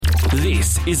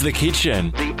This is The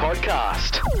Kitchen, the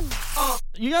podcast.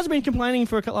 You guys have been complaining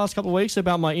for the last couple of weeks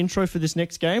about my intro for this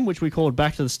next game, which we called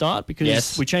Back to the Start,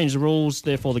 because we changed the rules,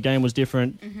 therefore the game was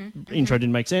different. Intro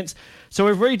didn't make sense. So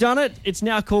we've redone it. It's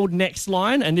now called Next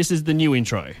Line, and this is the new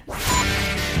intro.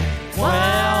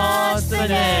 What's the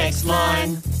next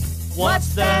line?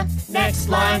 What's the next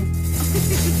line?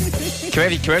 Can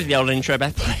we have the old intro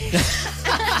back, please?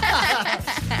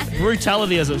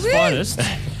 Brutality as its finest.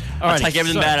 I'll take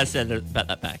everything bad I said about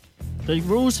that back. The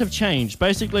rules have changed.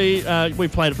 Basically,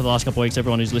 we've played it for the last couple of weeks.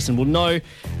 Everyone who's listened will know.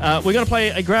 We're going to play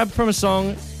a grab from a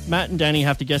song. Matt and Dani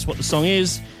have to guess what the song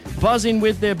is, buzz in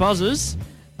with their buzzers,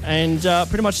 and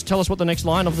pretty much tell us what the next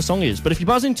line of the song is. But if you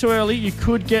buzz in too early, you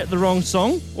could get the wrong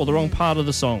song or the wrong part of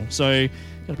the song. So you've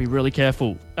got to be really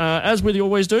careful. As we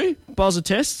always do, buzzer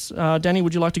tests. Dani,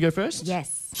 would you like to go first?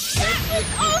 Yes.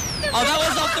 Oh, that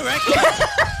was off the record.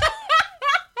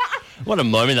 What a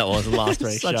moment that was last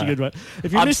week's Such show. a good one.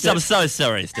 If you I'm missed it, so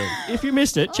sorry still. if you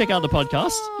missed it, check out the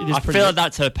podcast. It is I pretty feel good. like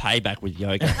that's her payback with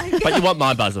yoga. But you want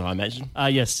my buzzer, I imagine.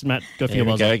 Yes, Matt, go for Here your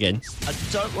we buzzer. go again. I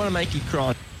don't want to make you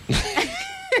cry.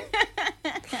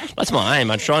 That's my aim.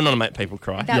 I try not to make people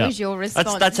cry. That was your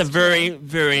response. That's a very,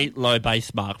 very low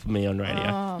base mark for me on radio.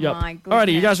 Oh, Yep. my goodness.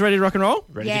 Alrighty, you guys ready to rock and roll?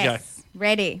 Ready to go. Yes.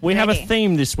 Ready. We have a Ready.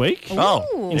 theme this week. Oh,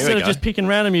 Ooh. Instead of just picking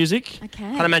random music, Okay.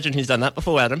 Can't imagine who's done that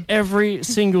before, Adam. every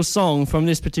single song from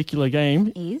this particular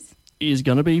game is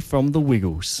going to be from The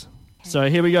Wiggles. So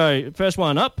here we go. First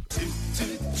one up.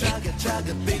 Chug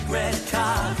a big red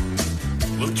car.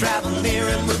 We'll travel near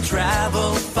and we'll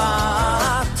travel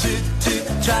far.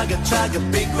 Chug a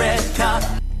big red car.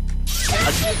 Oh,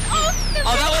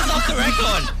 that was off the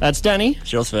record. That's Dani.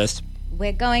 Shirl's first.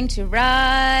 We're going to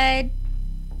ride.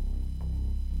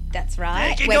 That's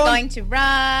right. keep We're going. going to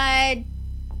ride.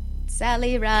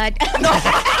 Sally ride.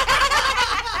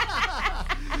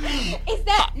 Is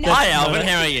that no? Hi, Alvin.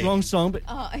 How are you? Wrong song, but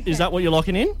Oh, okay. is that what you're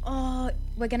locking in? Oh,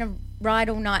 we're going to ride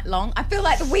all night long. I feel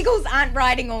like the Wiggles aren't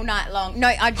riding all night long.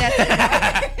 No,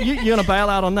 that's You're going to bail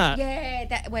out on that? yeah.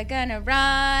 That we're going to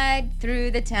ride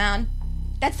through the town.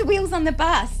 That's the wheels on the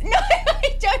bus. No,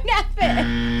 I don't have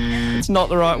it. It's not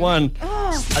the right one.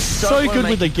 Oh, So good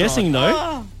with the guessing, though.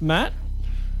 oh. Matt?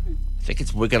 I think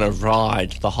it's we're going to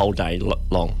ride the whole day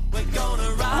long. We're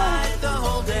gonna ride the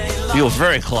whole day long. You're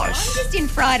very close. Just in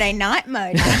Friday night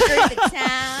mode. Through the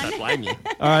town. Don't blame you.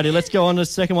 Alrighty, let's go on to the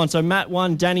second one. So Matt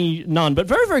won, Dani none, but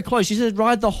very, very close. You said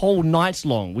ride the whole night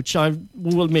long, which I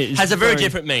will admit is Has a very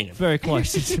different meaning. Very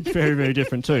close. It's very, very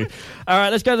different too. All right,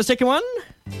 let's go to the second one.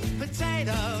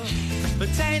 Potato,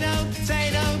 potato,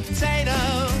 potato,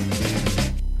 potato.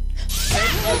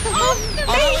 Me.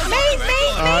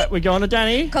 All right, we're going to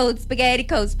Dani. Cold spaghetti,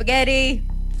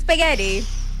 spaghetti.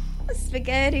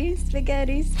 Spaghetti.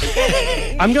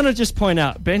 I'm going to just point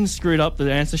out, Ben screwed up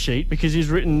the answer sheet because he's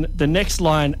written the next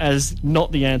line as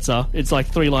not the answer. It's like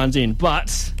 3 lines in,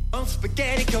 but Cold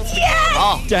spaghetti, cold spaghetti. Yes!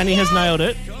 Oh, Danny has nailed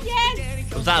it.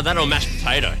 Yes! was that or mashed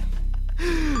potato?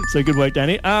 So good work,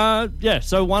 Dani. Yeah,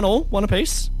 so 1-1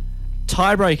 apiece.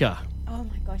 Tiebreaker. Oh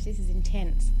my gosh, this is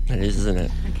intense. It is, isn't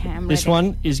it? Okay, I'm ready. This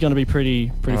one is going to be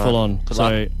pretty full on. Good So,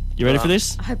 luck. you ready for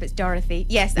this? I hope it's Dorothy.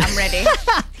 Yes, I'm ready.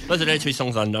 Those are the only 2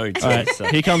 songs I know. Too, All right, so.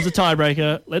 here comes the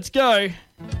tiebreaker. Let's go.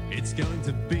 It's going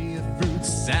to be a fruit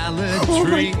salad Oh my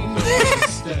treat. The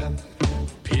first step,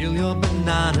 peel your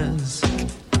bananas.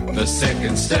 The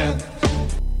second step,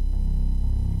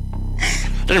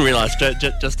 Didn't realise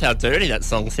just how dirty that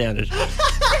song sounded.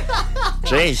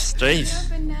 Jeez.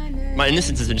 Banana. My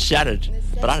innocence has been shattered.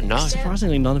 But I don't know.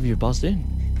 Surprisingly, none of you have buzzed in.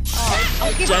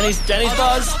 I'll give Danny's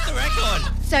buzz. Off the record.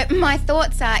 So my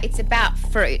thoughts are it's about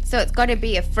fruit, so it's got to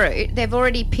be a fruit. They've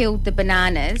already peeled the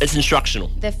bananas. It's instructional.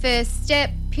 The first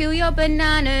step, peel your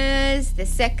bananas. The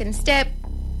second step,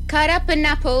 cut up an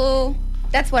apple.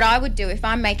 That's what I would do if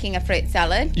I'm making a fruit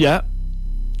salad. Yeah.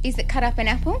 Is it cut up an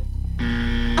apple?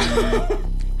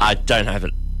 I don't have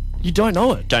it. You don't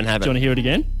know it. Don't have Do you want it. to hear it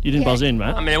again? You didn't Yeah. buzz in,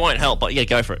 Matt. I mean, it won't help, but yeah,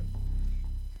 go for it.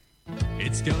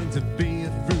 it's going to be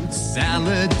a fruit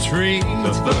salad treat.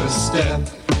 The first step,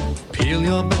 peel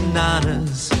your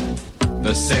bananas.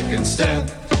 The second step,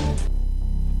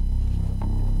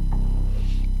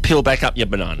 Peel back up your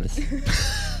bananas.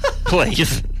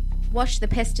 Please. Wash the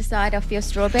pesticide off your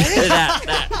strawberries.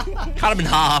 that. Cut them in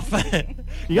half.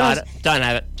 You guys, don't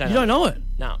have it. you don't know it.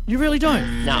 No. You really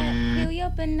don't. No. Peel your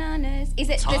bananas. Is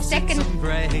it the toss in second? some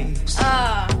grapes.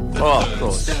 Oh, Oh, of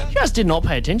course. You guys did not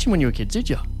pay attention when you were kids, did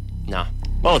you? No.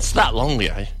 Well, it's that long,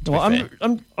 Leo. Well,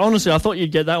 I'm honestly, I thought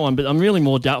you'd get that one, but I'm really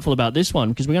more doubtful about this one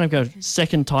because we're going to go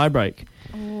second tie break.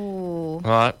 ooh. All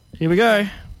right. Here we go.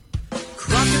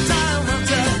 Crocodile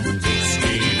hunter,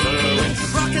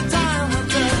 crocodile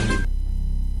hunter.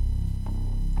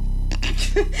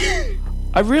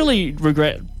 I really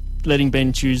regret letting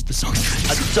Ben choose the song.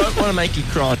 I don't want to make you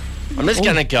cry. I'm just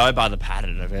going to go by the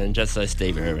pattern of it and just say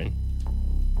Steve Irwin.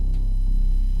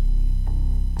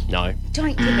 No.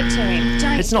 Don't give it to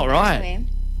him. It's not right. To him.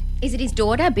 Is it his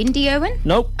daughter, Bindi Irwin?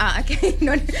 Nope. Okay.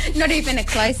 not even a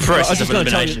close. I Process just of got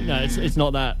to tell you, elimination. no, it's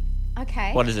not that.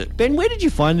 Okay. What is it? Ben, where did you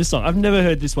find this song? I've never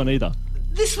heard this one either.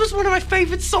 This was one of my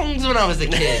favourite songs when I was a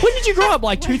kid. When did you grow up?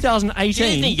 Like You're the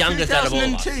 2018? youngest out of all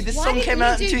of us. 2002. This Why song didn't came you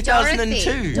out do in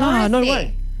 2002. Dorothy? Ah, no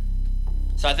way.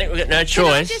 So I think we've got no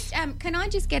choice. Can I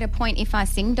just get a point if I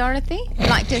sing Dorothy?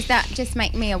 Like, does that just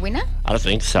make me a winner? I don't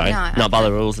think so. No, Not by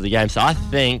the rules of the game. So I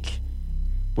think,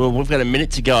 well, we've got a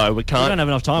minute to go. We can't don't have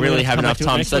enough time. We're really gonna have come enough back to it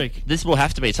time. next So week. this will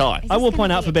have to be a tie. I will It's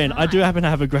point gonna out be for a Ben, I do tie. happen to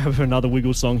have a grab of another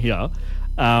Wiggle song here,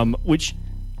 which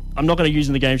I'm not going to use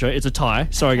in the game show. It's a tie.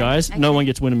 Sorry, guys. No Okay. one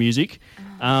gets winner music.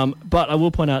 But I will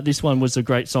point out this one was a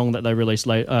great song that they released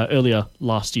earlier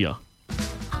last year.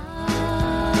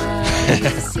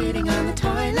 Sitting on the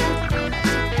toilet,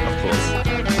 Of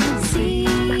course.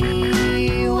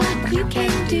 see what you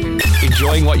can do.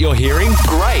 Enjoying what you're hearing?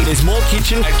 Great. There's more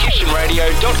Kitchen at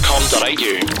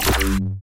kitchenradio.com.au.